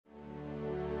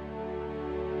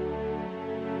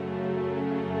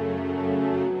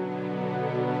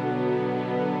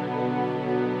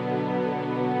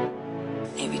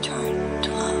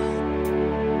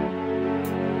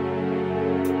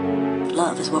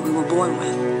what we were born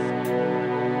with.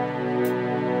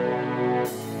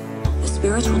 The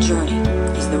spiritual journey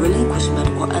is the relinquishment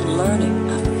or unlearning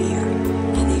of fear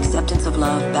and the acceptance of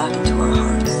love back into our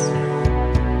hearts.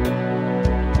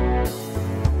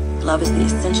 Love is the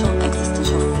essential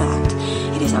existential fact.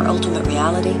 It is our ultimate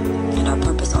reality and our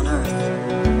purpose on earth.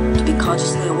 To be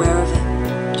consciously aware of it,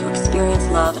 to experience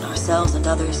love in ourselves and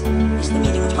others, is the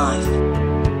meaning of life.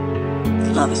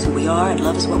 Love is who we are, and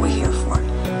love is what we're here for.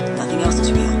 Nothing else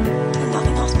is real, and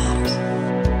nothing else matters.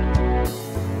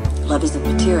 Love isn't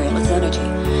material, it's energy.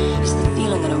 It's the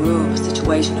feeling in a room, a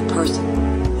situation, a person.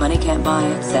 Money can't buy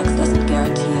it, sex doesn't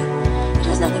guarantee it. It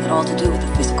has nothing at all to do with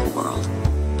the physical world,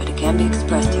 but it can be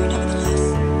expressed here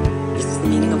nevertheless. This is the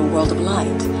meaning of a world of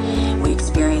light. We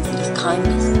experience it as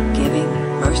kindness, giving,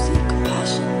 mercy,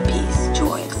 compassion, peace,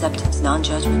 joy, acceptance,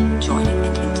 non-judgment, joining,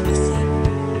 and intimacy.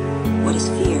 What is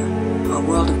fear? A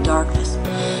world of darkness.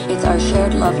 It's our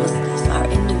shared lovelessness, our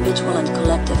individual and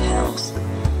collective hells.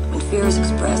 When fear is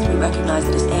expressed, we recognize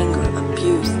it as anger,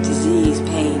 abuse, disease,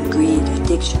 pain, greed,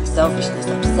 addiction, selfishness,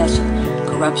 obsession,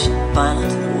 corruption,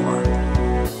 violence, and war.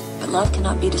 But love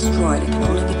cannot be destroyed, it can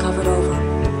only be covered over.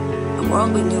 The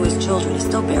world we knew as children is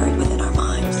still buried within our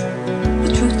minds.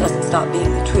 The truth doesn't stop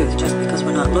being the truth just because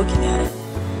we're not looking at it.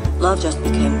 Love just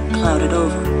became clouded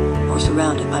over or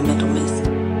surrounded by mental mist.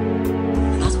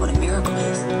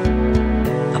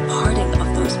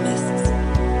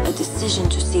 A decision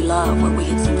to see love where we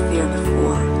had seen fear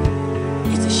before.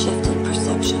 It's a shift in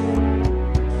perception,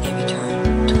 a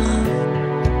return to love.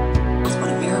 That's what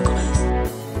a miracle is.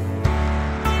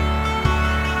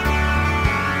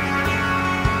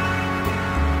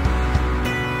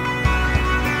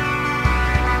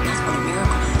 That's what a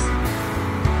miracle is.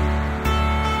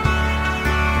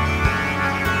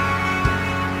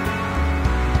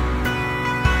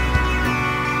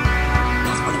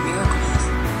 That's what a miracle is.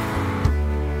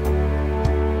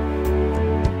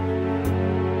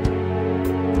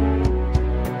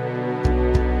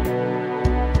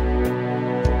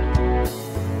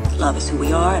 Love is who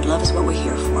we are, and love is what we're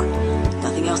here for.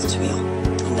 Nothing else is real,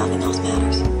 and nothing else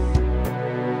matters.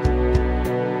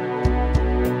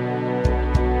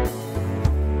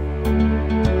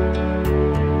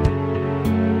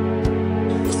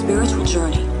 The spiritual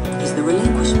journey is the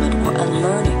relinquishment or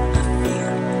unlearning of fear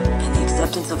and the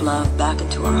acceptance of love back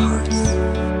into our hearts.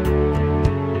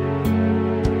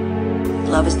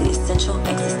 Love is the essential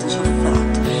existential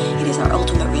fact. It is our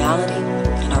ultimate reality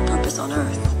and our purpose on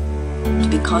earth. To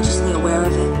be consciously aware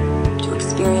of it, to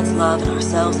experience love in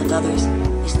ourselves and others,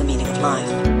 is the meaning of life.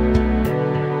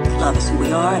 Love is who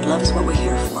we are, and love is what we're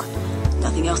here for.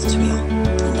 Nothing else is real,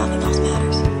 and nothing else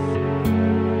matters.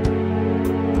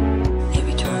 A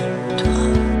return to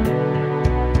love.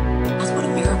 That's what a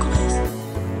miracle is.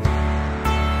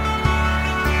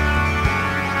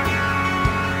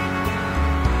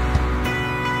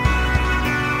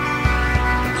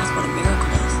 That's what a miracle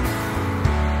is.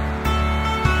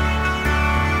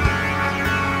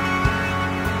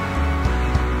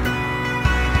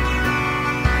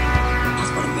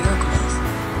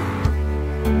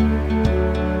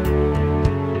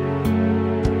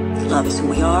 Love is who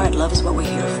we are, and love is what we're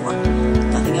here for.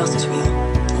 Nothing else is real,